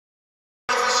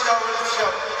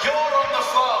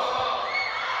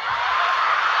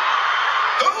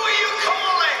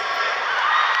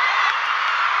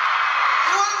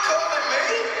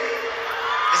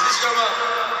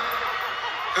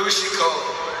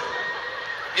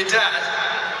Your dad?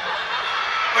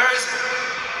 Where is he?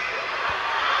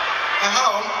 At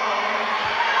home?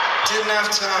 Didn't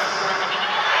have time.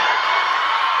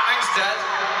 Thanks, Dad.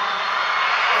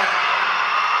 Yeah.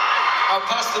 I'll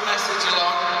pass the message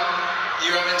along.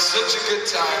 You're having such a good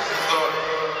time. I thought,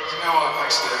 you know what,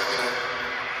 actually, I'm gonna...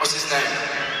 What's his name?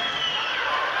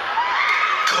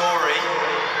 Corey.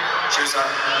 She was like,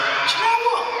 do you know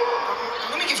what?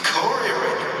 I'm gonna give Corey a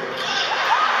ring.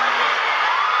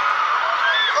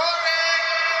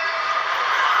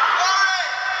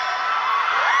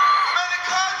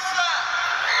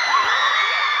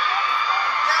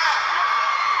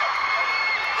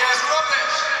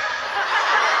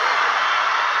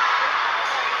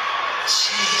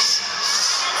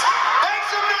 Jesus. Make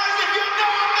some noise if you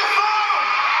know on the phone!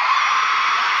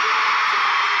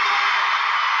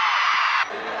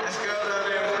 This girl down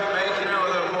here has been making out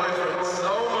with her boyfriend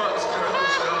so much during the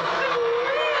show.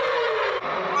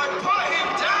 Like, put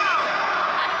him down!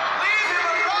 Leave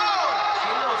him alone!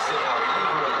 He loves it, Harry.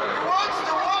 Leave him alone. He wants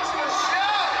to watch the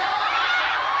show!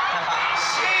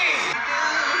 Jeez!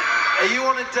 Are you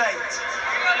on a date?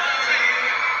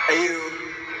 Are you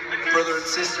brother and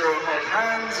sister on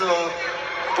hands, or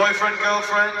boyfriend,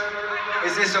 girlfriend?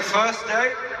 Is this a first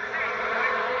date?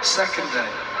 Second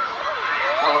date?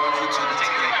 How long have you two been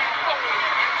together?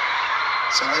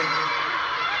 Sorry?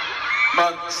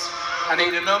 Months. I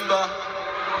need a number.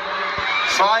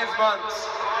 5 months.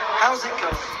 How's it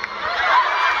going?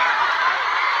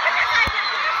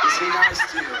 Is he nice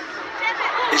to you?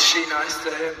 Is she nice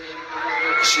to him?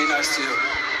 Is she nice to you?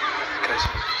 Okay.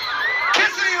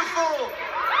 Kissing you fool!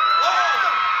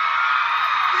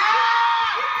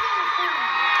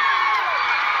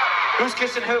 Who's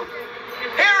kissing who?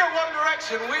 Here at One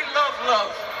Direction, we love love.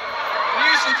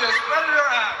 You should just spread it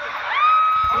around.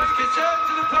 I want you to turn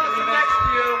to the person next to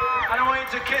you, and I want you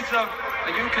to kiss them.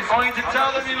 I want you to tell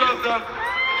them you love them.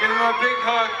 Give them a big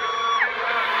hug.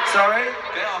 Sorry?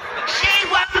 Get off. She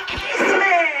wants to kiss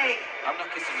me! I'm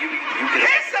not kissing you. You get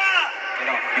Kiss her!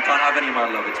 Get off. You can't have any of my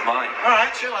love. It's mine.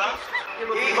 Alright, chill out. He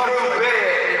threw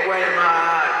beer, it went in my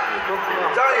eye.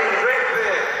 Don't even drink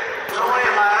beer. It went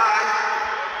in my eye.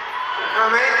 You know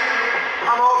what I mean?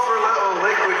 I'm all for a little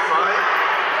liquid fight.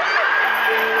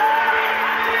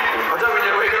 I don't really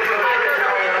know where you're going.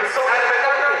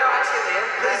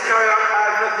 Please carry on. I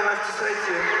have nothing left to say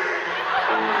to you.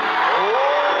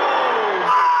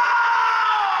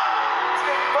 It's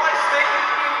getting feisty.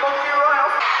 You monkey right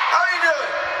off. How are you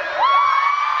doing?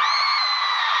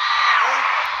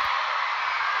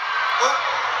 What?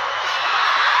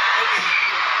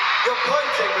 You're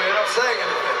pointing, but you're not saying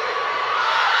anything.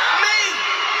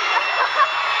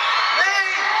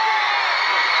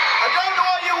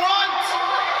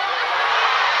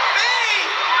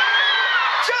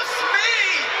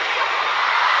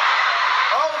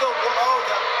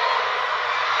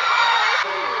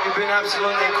 You've been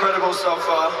absolutely incredible so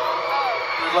far.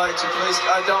 I'd like to please...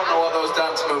 I don't know what those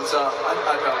dance moves are. I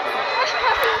don't know.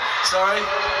 Sorry?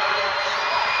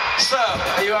 So,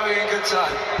 are you having a good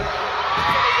time?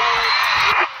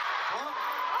 What?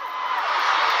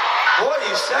 What are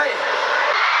you saying?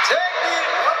 Take me...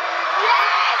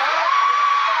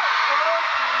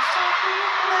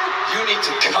 You need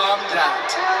to calm down.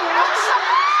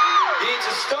 You need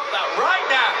to stop that right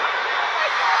now.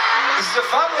 This is a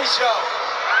family show.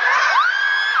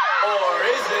 Or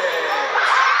is it?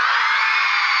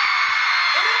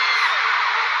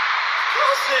 Of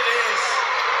course it is.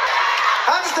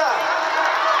 Hands down.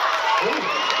 Ooh,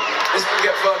 this will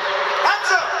get fun.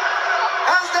 Hands up.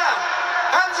 Hands down.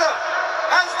 Hands up.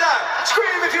 Hands down.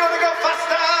 Scream if you want to go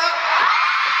faster.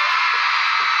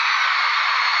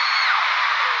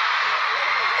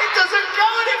 It doesn't go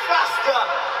any faster.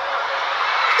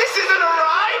 This isn't a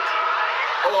ride.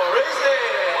 Or is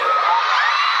it?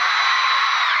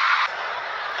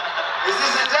 Is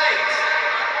this a date?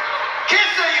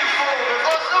 Kiss her, you fool,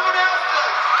 before someone else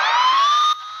does!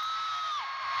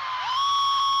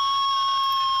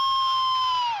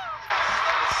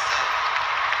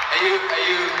 Are you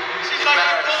She's like,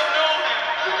 I don't know him.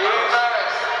 Are you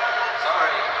embarrassed?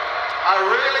 Sorry. I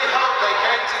really hope they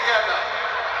came together.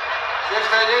 If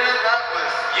they didn't, that was...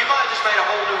 You might have just made a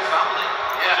whole new family.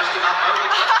 Yeah. Just in that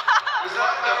moment. Was that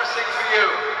embarrassing for you?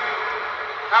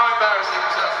 How embarrassing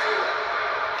was that for you?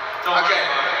 Okay.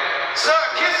 Sir,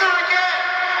 kiss her again!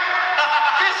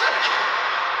 Kiss her again!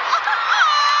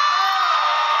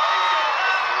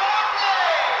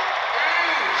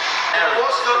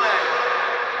 What's your name?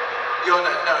 Your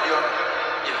name? No, your name.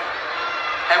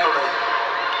 Yeah. Emily.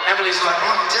 Emily's like,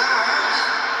 oh, Dad.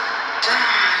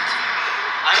 Dad.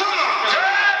 Come on,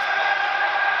 Dad!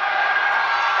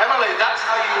 Emily, that's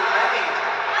how you were made.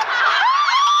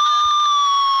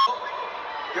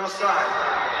 your side.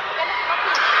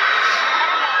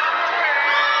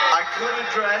 I could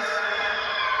address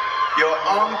your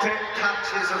armpit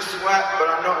patches of sweat, but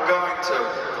I'm not going to.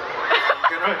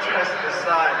 I'm going to address the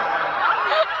side.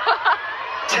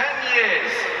 10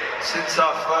 years since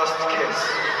our first kiss.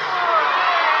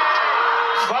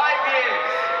 5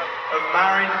 years of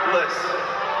married bliss.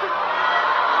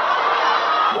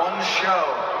 One show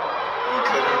you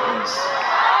couldn't miss.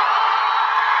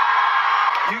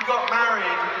 You got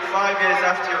married 5 years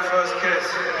after your first kiss.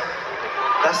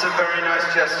 That's a very nice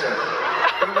gesture.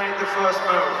 Who made the first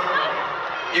move?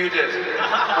 You did.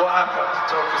 What happened?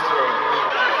 Talk us through.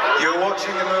 You were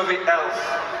watching the movie Elf,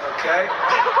 okay?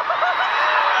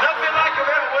 Nothing like a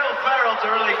bit of Will Ferrell to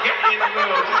really get you in the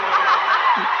mood.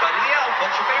 Buddy the Elf,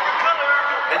 what's your favourite colour?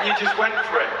 And you just went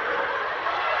for it.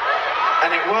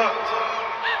 And it worked.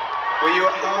 Were you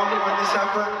at home when this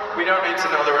happened? We don't need to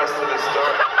know the rest of the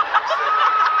story.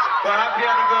 But happy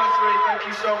anniversary, thank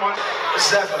you so much.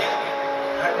 7.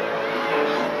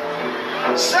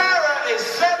 Sarah is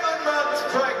 7 months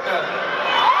pregnant.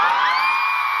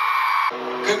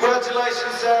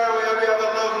 Congratulations, Sarah. We hope you have a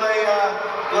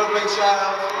lovely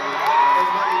child.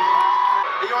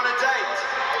 Are you on a date?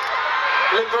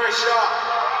 You look very sharp.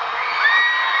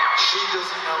 She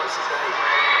doesn't know it's a date.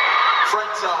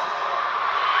 Friend zone.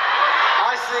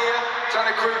 I see her trying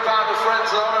to creep out the friend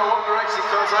zone. I One Direction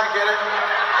cause I get it.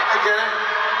 I get it.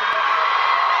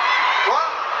 What?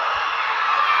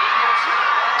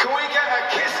 Can we get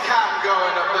a kiss cam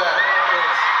going up there,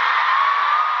 please?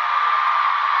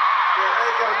 Yeah, there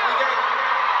you go. Can we get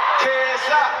kiss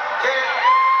up? Kiss.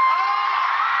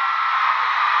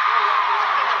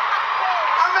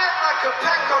 I meant like a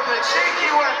peck on the cheek.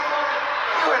 You went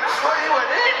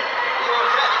in. You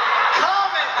okay?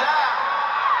 Calm it down.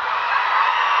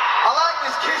 I like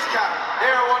this kiss cam.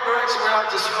 Here at One Direction, we like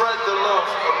to spread the love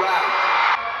around.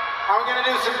 And we're going to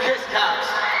do some kiss cams.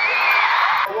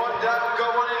 One down, we've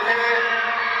got one in here.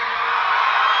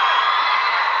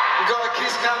 We've got a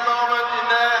kiss cam moment in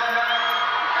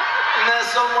there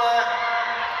somewhere.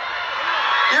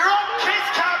 You're on kiss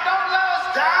cam, don't let us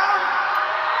down.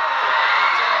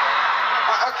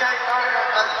 Okay,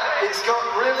 it's got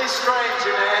really strange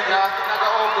in here. Yeah, I think I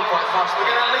got open quite fast. We're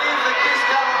going to leave the kiss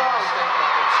cam alone.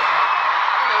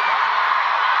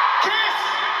 Kiss!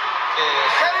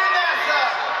 Kiss! Get in there, sir!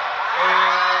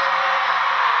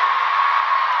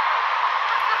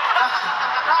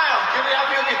 Niall, can we have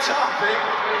your guitar, big?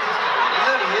 He's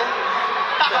only here.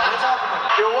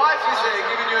 Your wife is here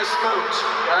giving you a smooch,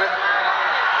 right?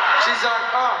 She's like,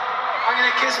 oh, I'm going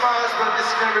to kiss my husband. This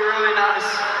is going to be really nice.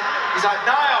 He's like,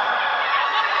 Niall!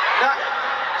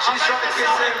 She's trying to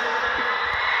kiss him.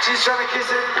 She's trying to kiss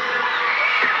him.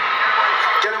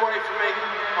 Get away from me.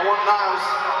 I want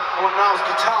Niall's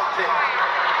guitar pick.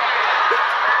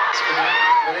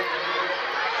 Ready?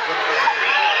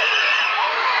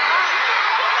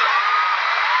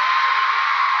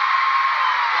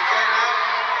 Okay now.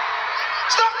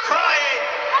 Stop crying!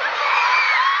 What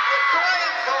are you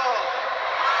crying for?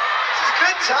 This is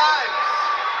good times.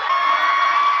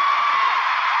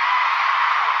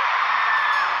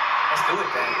 Let's do it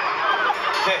then.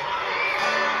 Okay,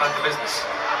 back to business.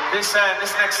 This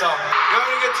next song. You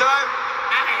having a good time?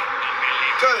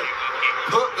 Good.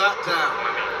 Put that down.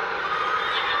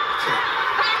 Okay.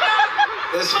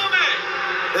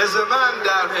 There's a man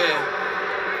down here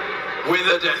with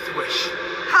a death wish.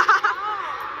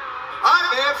 I'm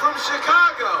here from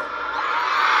Chicago.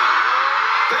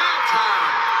 Downtown.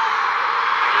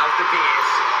 Love the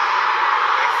beers.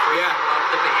 Yeah. Love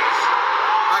the beers.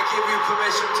 I give you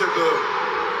permission to boo.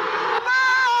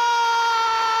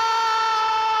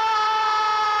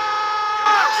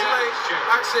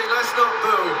 Actually, let's not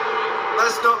boo.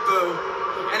 Let's not boo.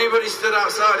 Anybody stood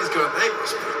outside is going, they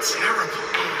must be terrible.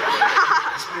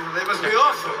 They must be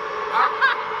awful.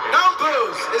 No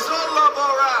boos. It's all love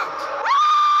all round.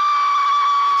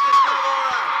 Just love all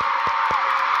round.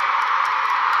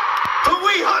 But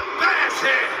we hunt bears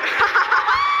here.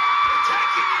 We're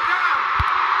taking you down.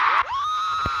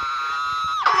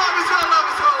 Love is all love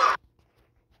is all love.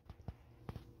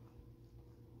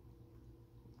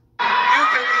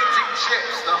 You've been eating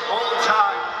chips the whole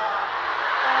time.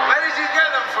 Where did you get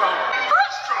them from? The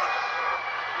restaurant.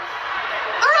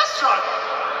 The restaurant.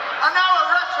 And now a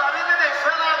restaurant, even they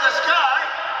fell out of the sky.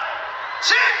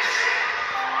 Chips!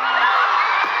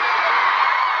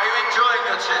 Are you enjoying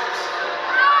your chips?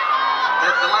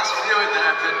 The last viewing that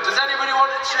happened. Does anybody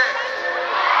want a chip?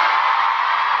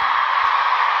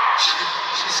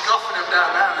 She's scoffing them down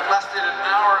now. They've lasted an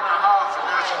hour and a half and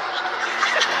now she's...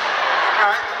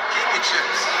 Alright, keep your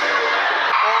chips.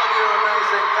 All of you are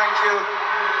amazing, thank you.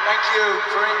 Thank you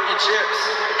for eating your chips.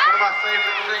 One of my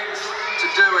favourite things to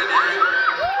do in here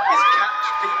is catch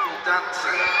people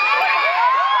dancing.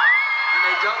 And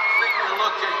they don't think they're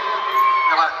looking.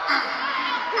 They're like,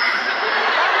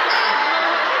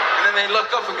 and then they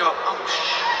look up and go, oh,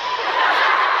 shh.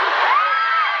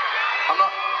 I'm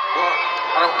not, what?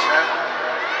 I don't care.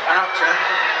 I don't care.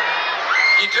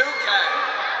 You do care.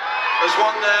 There's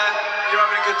one there, you're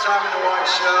having a good time in a white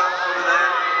shirt over there.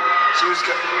 She was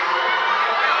good.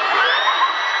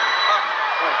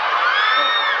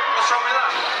 What's wrong with that?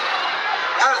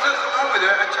 There's nothing wrong with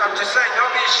it. I'm just saying,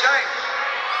 don't be ashamed.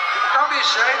 Don't be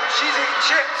ashamed. She's eating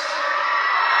chips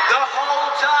the whole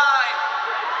time.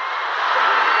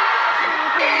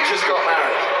 You just got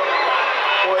married.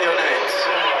 What are your names?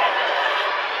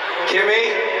 Kimmy,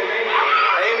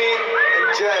 Amy,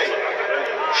 and Jay.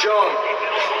 Sean,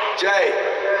 Jay,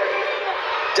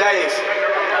 Dave,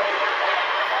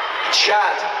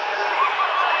 Chad.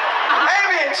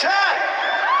 Amy and Chad!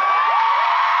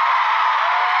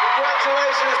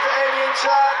 Congratulations to Amy and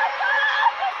Chad.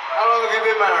 How long have you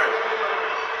been married?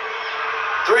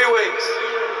 3 weeks.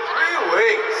 3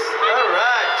 weeks. All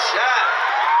right, Chad.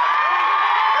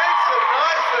 Make some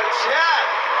noise for Chad.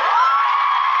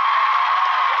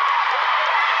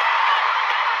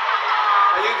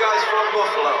 Are you guys from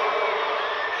Buffalo?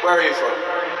 Where are you from?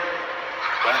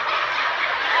 Where?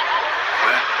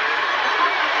 Where?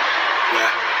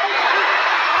 Where?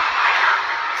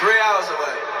 3 hours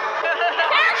away.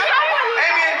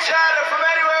 Amy and Chad are from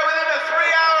anywhere within a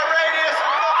 3-hour radius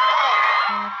of Buffalo.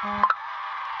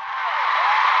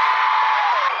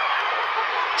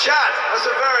 Chad, that's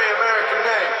a very American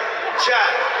name.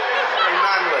 Chad, very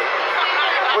manly.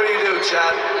 What do you do,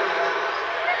 Chad?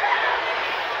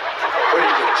 What do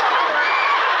you do, Chad?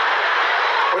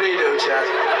 What do you do, Chad?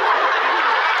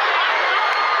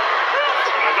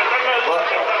 What?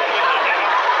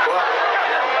 What?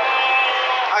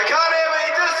 I can't hear, but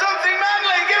he does something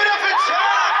manly. Give it up for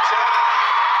Chad!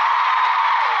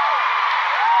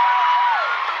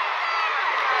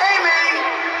 Amy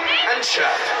and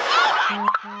Chad.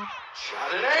 Chad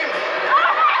and Amy.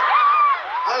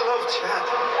 I love Chad.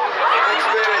 Thanks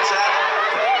for being here, Chad.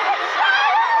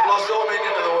 I've lost all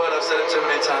meaning of the word. I've said it too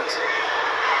many times.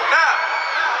 Now,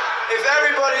 if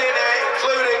everybody in here,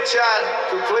 including Chad,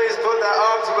 could please put their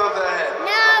arms above their head.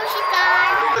 No, she's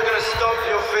gone. We're going to stomp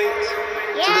your feet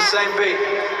to the same beat.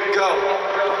 Go.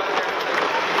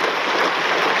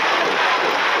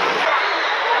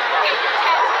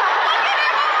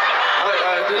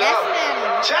 Yes,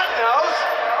 ma'am. Chad knows.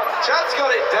 Chad's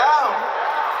got it down.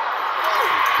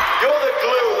 You're the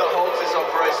glue that holds this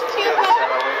operation together, Chad.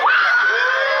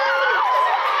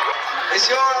 It's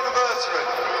your anniversary.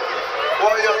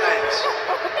 What are your names?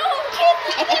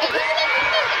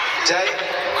 Dennis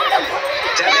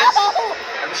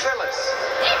and Phyllis.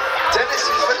 Dennis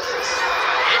and Phyllis.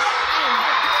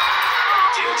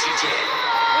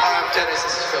 Hi, I'm Dennis,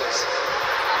 this is Phyllis.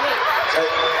 Okay.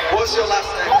 What's your last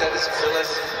name, Dennis and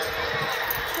Phyllis?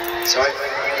 Sorry?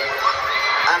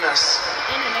 Ennis.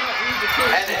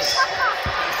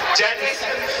 Dennis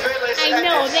and Phyllis. I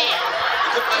know that.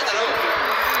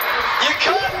 You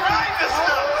can't write the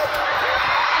stuff!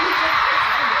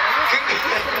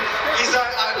 He's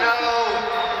like, I know.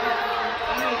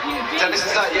 Dennis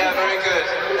is like, yeah, very good.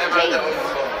 Never heard that one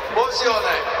before. What's your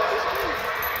name?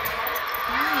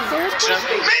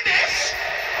 Minnis!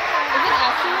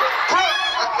 Brooke!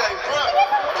 Okay,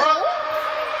 Brooke.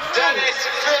 Dennis,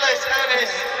 Phyllis,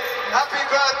 Ennis. Happy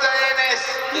birthday, Ennis.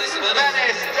 Dennis the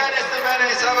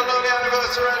Menace. Have a lovely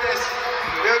anniversary, Ennis.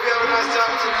 We hope you have a nice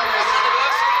time with Ennis.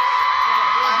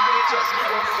 I'm going to ask you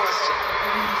one question.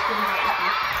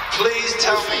 Please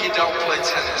tell me you don't play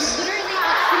tennis.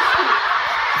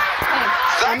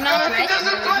 Thank God he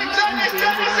doesn't play tennis.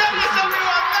 Tennis,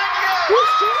 everyone. Thank you.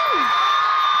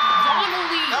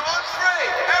 Now on 3.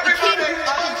 Everybody, as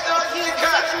close as you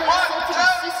can. 1, 2,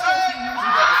 3.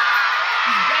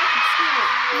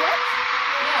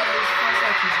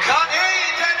 Can't hear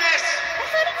you, Dennis.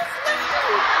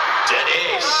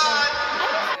 Dennis.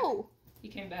 Oh. He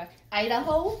came back.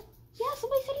 Idaho? Yeah,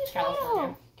 somebody said he was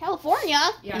California. California?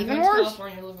 Yeah, Even he went to worse.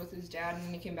 California to live with his dad, and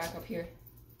then he came back up here.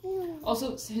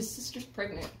 Also, his sister's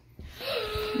pregnant.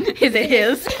 Is it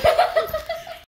his?